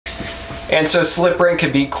And so slip rent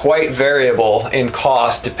can be quite variable in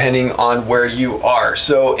cost depending on where you are.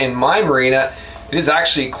 So in my marina, it is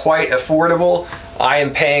actually quite affordable. I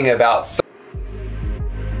am paying about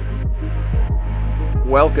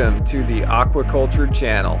Welcome to the Aqua-Cultured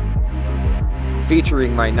channel,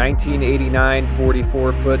 featuring my 1989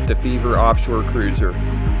 44-foot DeFever offshore cruiser.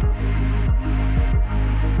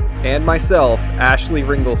 And myself, Ashley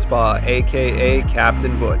Ringelspa, aka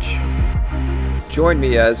Captain Butch. Join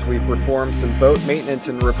me as we perform some boat maintenance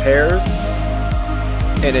and repairs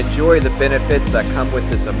and enjoy the benefits that come with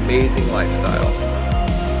this amazing lifestyle.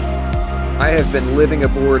 I have been living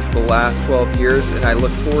aboard for the last 12 years, and I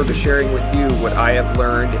look forward to sharing with you what I have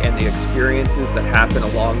learned and the experiences that happen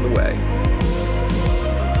along the way.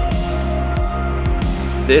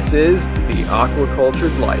 This is the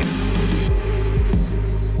Aqua-Cultured life.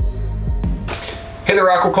 Hey there,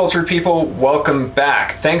 Aqua-Cultured people, welcome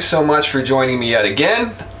back. Thanks so much for joining me yet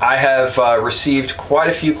again. I have received quite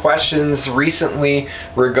a few questions recently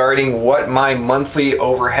regarding what my monthly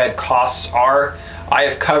overhead costs are. I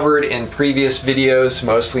have covered in previous videos,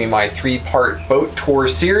 mostly my 3-part boat tour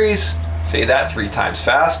series, say that 3 times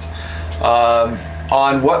fast, on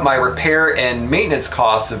what my repair and maintenance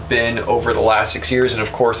costs have been over the last 6 years. And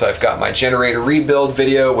of course, I've got my generator rebuild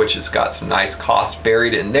video, which has got some nice costs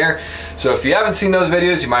buried in there. So if you haven't seen those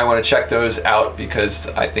videos, you might want to check those out because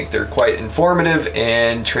I think they're quite informative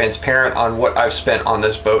and transparent on what I've spent on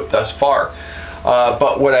this boat thus far.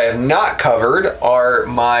 But what I have not covered are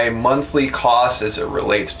my monthly costs as it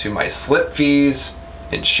relates to my slip fees,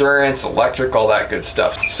 insurance, electric, all that good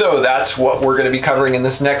stuff. So that's what we're going to be covering in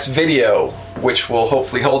this next video, which will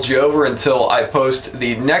hopefully hold you over until I post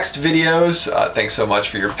the next videos. Thanks so much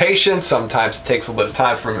for your patience. Sometimes it takes a little bit of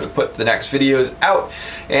time for me to put the next videos out.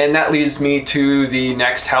 And that leads me to the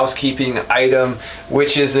next housekeeping item,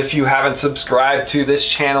 which is if you haven't subscribed to this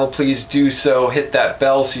channel, please do so. Hit that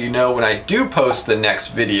bell so you know when I do post the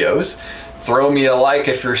next videos. Throw me a like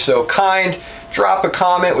if you're so kind. Drop a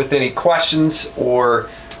comment with any questions or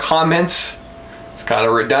comments, it's kind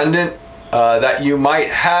of redundant, that you might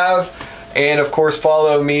have. And of course,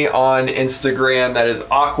 follow me on Instagram. That is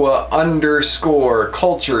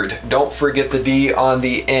Aqua_Cultured. Don't forget the D on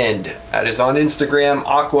the end. That is on Instagram,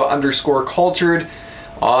 Aqua_Cultured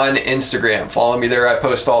on Instagram. Follow me there. I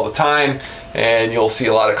post all the time, and you'll see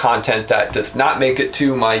a lot of content that does not make it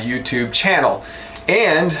to my YouTube channel.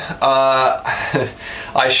 And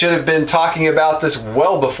I should have been talking about this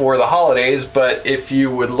well before the holidays, but if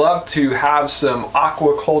you would love to have some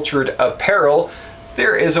Aqua-Cultured apparel,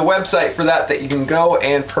 there is a website for that you can go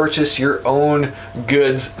and purchase your own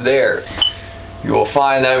goods there. You will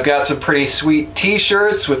find that I've got some pretty sweet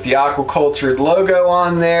t-shirts with the Aqua-Cultured logo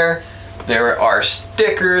on there. There are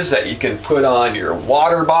stickers that you can put on your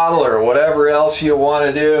water bottle or whatever else you want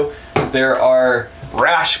to do. There are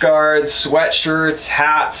rash guards, sweatshirts,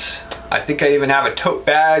 hats. I think I even have a tote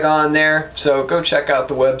bag on there. So go check out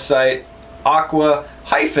the website,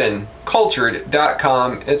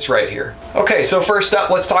 aqua-cultured.com. It's right here. Okay, so first up,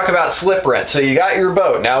 let's talk about slip rent. So you got your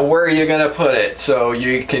boat. Now where are you gonna put it? So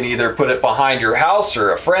you can either put it behind your house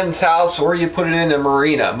or a friend's house, or you put it in a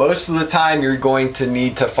marina. Most of the time you're going to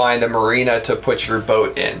need to find a marina to put your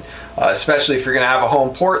boat in. Especially if you're going to have a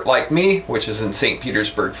home port like me, which is in St.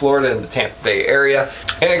 Petersburg, Florida, in the Tampa Bay area.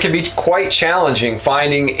 And it can be quite challenging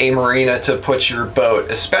finding a marina to put your boat,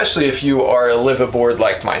 especially if you are a liveaboard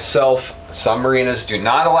like myself. Some marinas do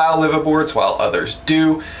not allow liveaboards, while others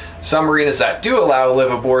do. Some marinas that do allow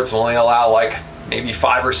liveaboards only allow like maybe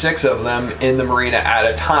 5 or 6 of them in the marina at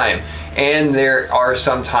a time. And there are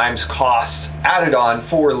sometimes costs added on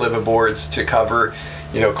for liveaboards to cover,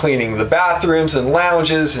 you know, cleaning the bathrooms and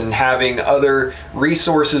lounges and having other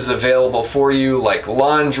resources available for you like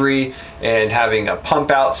laundry and having a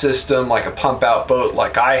pump out system like a pump out boat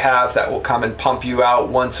like I have that will come and pump you out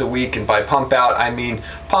once a week. And by pump out, I mean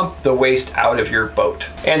pump the waste out of your boat.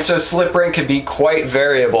 And so slip rent can be quite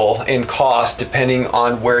variable in cost depending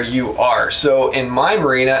on where you are. So in my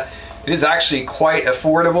marina, it is actually quite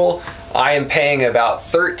affordable. I am paying about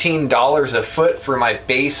 $13 a foot for my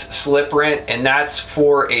base slip rent, and that's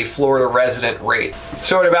for a Florida resident rate.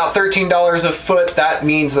 So at about $13 a foot, that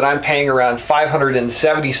means that I'm paying around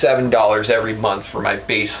 $577 every month for my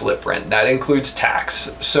base slip rent. That includes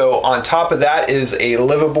tax. So on top of that is a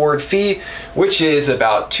liveaboard fee, which is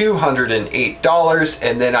about $208,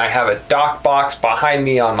 and then I have a dock box behind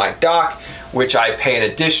me on my dock, which I pay an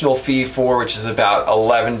additional fee for, which is about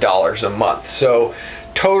 $11 a month. So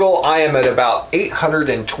total, I am at about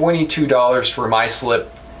 $822 for my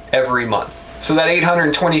slip every month. So that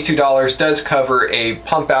 $822 does cover a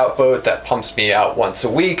pump out boat that pumps me out once a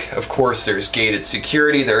week. Of course, there's gated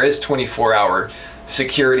security. There is 24-hour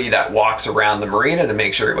security that walks around the marina to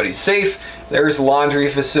make sure everybody's safe. There's laundry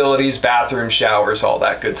facilities, bathrooms, showers, all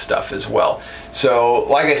that good stuff as well. So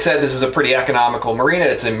like I said, this is a pretty economical marina.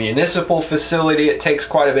 It's a municipal facility. It takes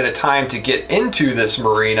quite a bit of time to get into this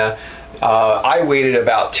marina. I waited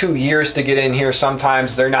about 2 years to get in here.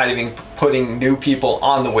 Sometimes they're not even putting new people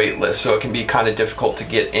on the wait list, so it can be kind of difficult to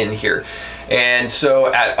get in here. And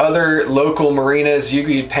so at other local marinas, you could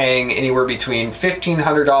be paying anywhere between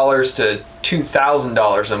 $1,500 to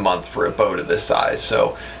 $2,000 a month for a boat of this size.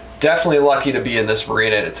 So definitely lucky to be in this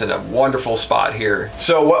marina. It's in a wonderful spot here.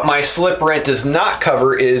 So what my slip rent does not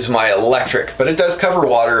cover is my electric, but it does cover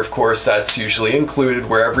water, of course. That's usually included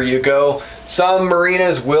wherever you go. Some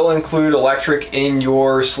marinas will include electric in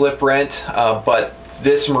your slip rent, but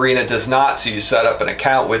this marina does not. So you set up an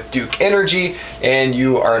account with Duke Energy and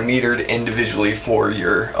you are metered individually for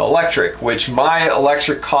your electric, which my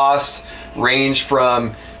electric costs range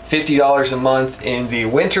from $50 a month in the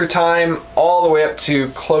winter time all the way up to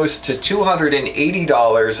close to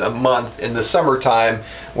 $280 a month in the summertime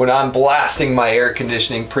when I'm blasting my air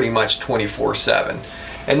conditioning pretty much 24/7.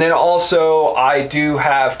 And then also I do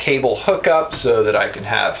have cable hookup so that I can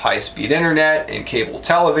have high-speed internet and cable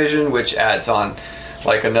television, which adds on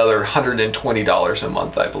like another $120 a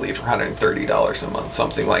month, I believe, or $130 a month,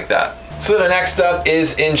 something like that. So the next up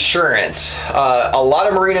is insurance. A lot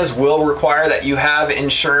of marinas will require that you have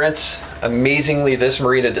insurance. Amazingly, this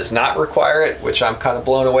marina does not require it, which I'm kind of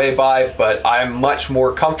blown away by, but I'm much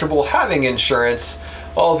more comfortable having insurance,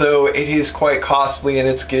 although it is quite costly and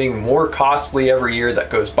it's getting more costly every year that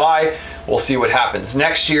goes by. We'll see what happens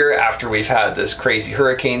next year after we've had this crazy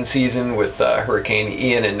hurricane season with Hurricane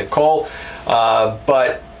Ian and Nicole.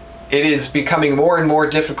 But it is becoming more and more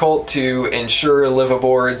difficult to insure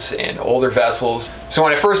liveaboards and older vessels. So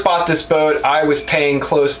when I first bought this boat, I was paying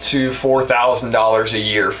close to $4,000 a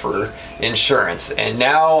year for insurance. And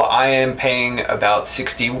now I am paying about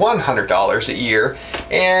 $6,100 a year,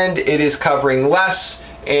 and it is covering less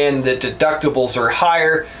and the deductibles are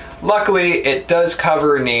higher. Luckily, it does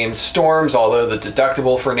cover named storms, although the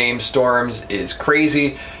deductible for named storms is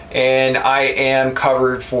crazy. And I am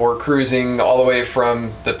covered for cruising all the way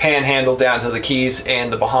from the Panhandle down to the Keys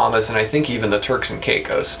and the Bahamas, and I think even the Turks and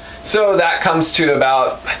Caicos. So that comes to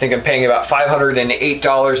about, I think I'm paying about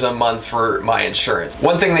 $508 a month for my insurance.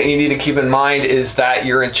 One thing that you need to keep in mind is that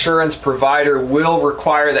your insurance provider will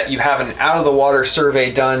require that you have an out-of-the-water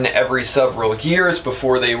survey done every several years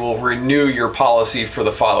before they will renew your policy for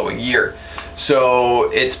the following year.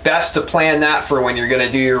 So it's best to plan that for when you're going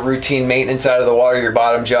to do your routine maintenance out of the water, your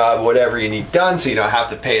bottom job, whatever you need done, so you don't have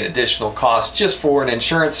to pay an additional cost just for an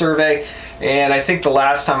insurance survey. And I think the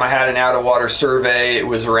last time I had an out-of-water survey, it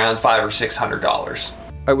was around $500 or $600.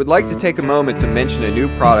 I would like to take a moment to mention a new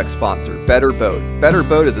product sponsor, Better Boat. Better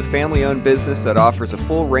Boat is a family-owned business that offers a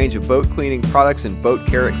full range of boat cleaning products and boat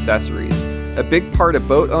care accessories. A big part of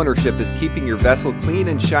boat ownership is keeping your vessel clean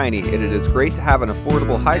and shiny, and it is great to have an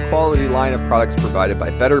affordable, high-quality line of products provided by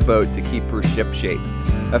Better Boat to keep her ship shape.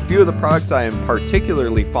 A few of the products I am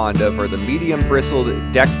particularly fond of are the medium bristled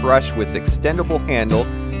deck brush with extendable handle,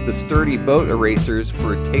 the sturdy boat erasers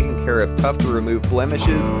for taking care of tough to remove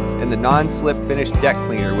blemishes, and the non-slip finish deck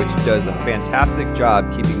cleaner, which does a fantastic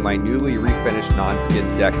job keeping my newly refinished non-skid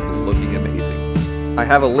decks looking amazing. I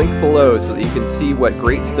have a link below so that you can see what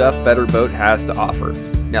great stuff Better Boat has to offer.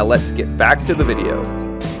 Now let's get back to the video.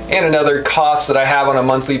 And another cost that I have on a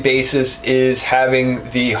monthly basis is having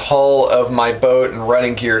the hull of my boat and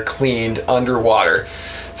running gear cleaned underwater.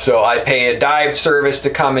 So I pay a dive service to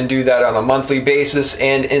come and do that on a monthly basis,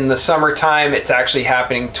 and in the summertime it's actually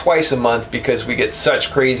happening twice a month because we get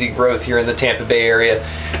such crazy growth here in the Tampa Bay area.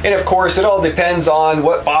 And of course it all depends on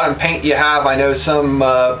what bottom paint you have. I know some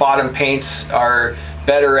bottom paints are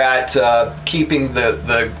better at keeping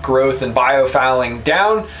the growth and biofouling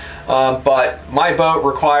down, but my boat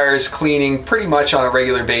requires cleaning pretty much on a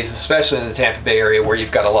regular basis, especially in the Tampa Bay area where you've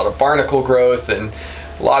got a lot of barnacle growth and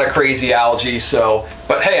a lot of crazy algae. So,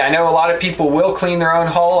 but hey, I know a lot of people will clean their own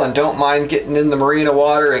hull and don't mind getting in the marina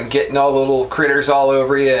water and getting all the little critters all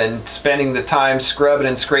over you and spending the time scrubbing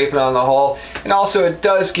and scraping on the hull. And also it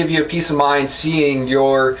does give you a peace of mind seeing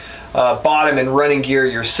your bottom and running gear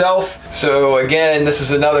yourself. So again, this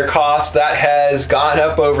is another cost that has gone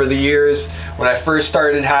up over the years. When I first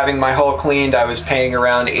started having my hull cleaned, I was paying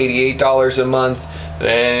around $88 a month.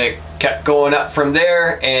 Then it kept going up from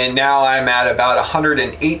there, and now I'm at about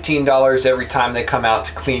 $118 every time they come out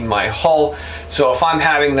to clean my hull. So if I'm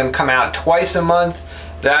having them come out twice a month,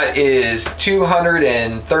 That is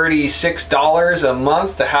 $236 a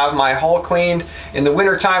month to have my hull cleaned. In the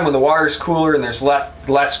wintertime when the water's cooler and there's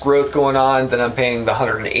less growth going on, then I'm paying the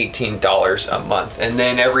 $118 a month. And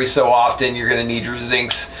then every so often you're gonna need your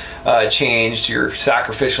zincs changed, your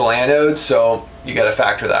sacrificial anodes, so you got to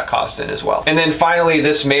factor that cost in as well. And then finally,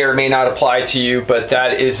 this may or may not apply to you, but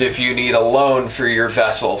that is if you need a loan for your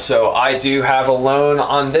vessel. So I do have a loan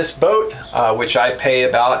on this boat, which I pay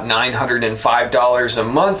about $905 a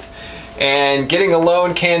month. And getting a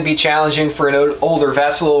loan can be challenging for an older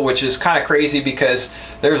vessel, which is kind of crazy because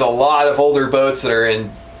there's a lot of older boats that are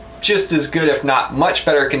in just as good, if not much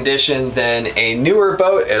better condition than a newer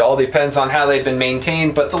boat. It all depends on how they've been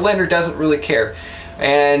maintained, but the lender doesn't really care.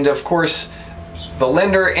 And of course, the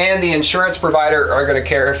lender and the insurance provider are going to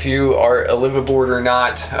care if you are a liveaboard or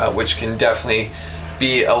not, which can definitely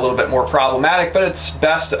be a little bit more problematic, but it's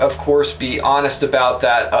best to, of course, be honest about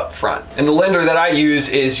that up front. And the lender that I use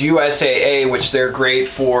is USAA, which they're great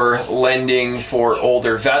for lending for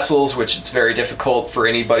older vessels, which it's very difficult for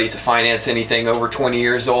anybody to finance anything over 20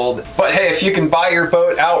 years old. But hey, if you can buy your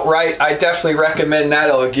boat outright, I definitely recommend that.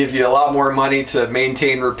 It'll give you a lot more money to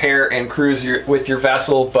maintain, repair, and cruise with your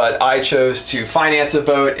vessel, but I chose to finance a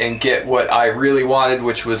boat and get what I really wanted,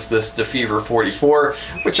 which was this DeFever 44,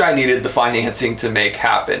 which I needed the financing to make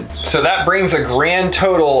happen. So that brings a grand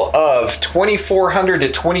total of $2,400 to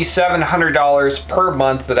 $2,700 per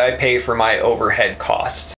month that I pay for my overhead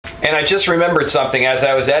costs. And I just remembered something as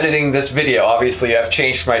I was editing this video. Obviously I've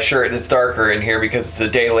changed my shirt, it's darker in here because it's a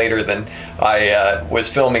day later than I was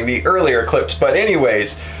filming the earlier clips. But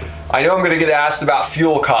anyways, I know I'm going to get asked about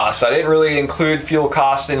fuel costs. I didn't really include fuel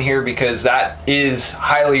costs in here because that is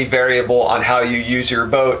highly variable on how you use your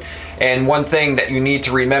boat. And one thing that you need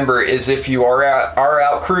to remember is if you are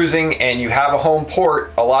out cruising and you have a home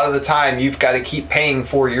port, a lot of the time you've got to keep paying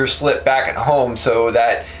for your slip back at home so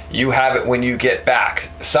that you have it when you get back.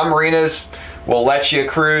 Some marinas will let you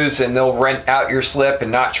cruise and they'll rent out your slip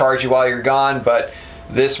and not charge you while you're gone, but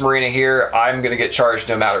this marina here, I'm going to get charged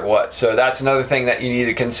no matter what. So that's another thing that you need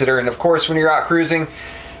to consider. And of course, when you're out cruising,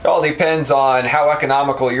 it all depends on how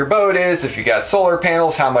economical your boat is, if you got solar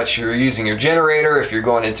panels, how much you're using your generator, if you're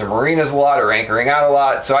going into marinas a lot or anchoring out a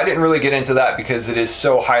lot. So I didn't really get into that because it is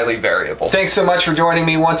so highly variable. Thanks so much for joining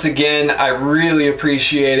me once again. I really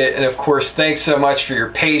appreciate it. And of course, thanks so much for your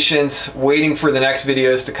patience, waiting for the next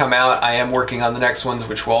videos to come out. I am working on the next ones,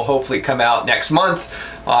 which will hopefully come out next month.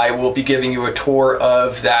 I will be giving you a tour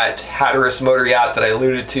of that Hatteras motor yacht that I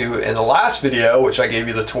alluded to in the last video, which I gave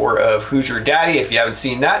you the tour of Hoosier Daddy. If you haven't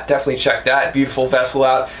seen that, definitely check that beautiful vessel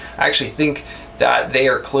out. I actually think that they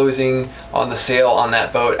are closing on the sale on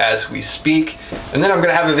that boat as we speak. And then I'm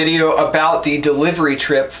gonna have a video about the delivery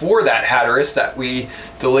trip for that Hatteras that we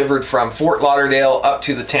delivered from Fort Lauderdale up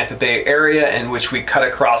to the Tampa Bay area, in which we cut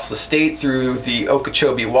across the state through the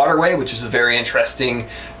Okeechobee Waterway, which is a very interesting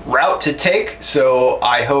route to take. So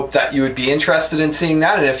I hope that you would be interested in seeing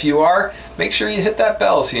that. And if you are, make sure you hit that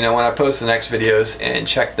bell so you know when I post the next videos and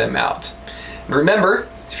check them out. And remember,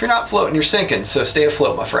 if you're not floating, you're sinking. So stay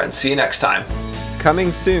afloat, my friends. See you next time.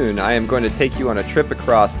 Coming soon, I am going to take you on a trip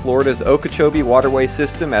across Florida's Okeechobee Waterway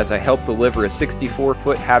system as I help deliver a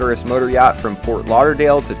 64-foot Hatteras motor yacht from Fort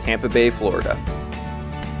Lauderdale to Tampa Bay, Florida.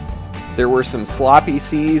 There were some sloppy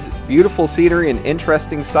seas, beautiful scenery and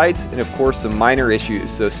interesting sights, and of course some minor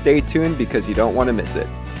issues, so stay tuned because you don't want to miss it.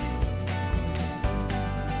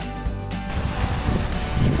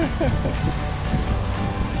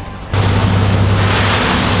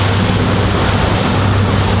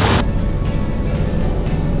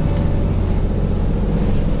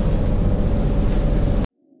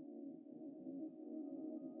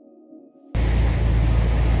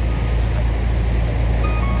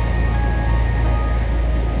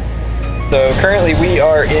 So currently we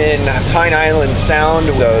are in Pine Island Sound.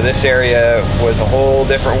 So this area was a whole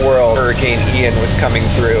different world. Hurricane Ian was coming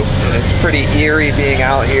through. And it's pretty eerie being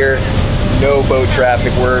out here. No boat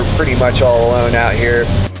traffic. We're pretty much all alone out here.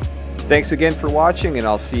 Thanks again for watching, and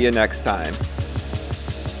I'll see you next time.